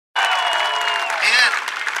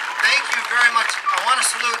Thank you very much. I want to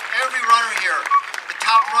salute every runner here. The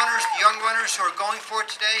top runners, the young runners who are going for it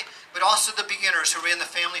today, but also the beginners who ran the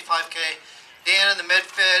Family 5K. Dan and the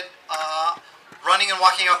medved, running and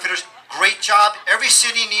walking outfitters, great job. Every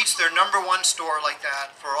city needs their #1 store like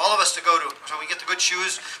that for all of us to go to. So we get the good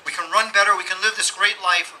shoes, we can run better, we can live this great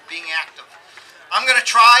life of being active. I'm going to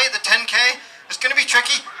try the 10K. It's going to be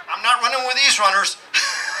tricky. I'm not running with these runners.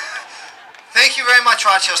 Thank you very much,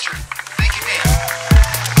 Rochester. Thank you, Dan.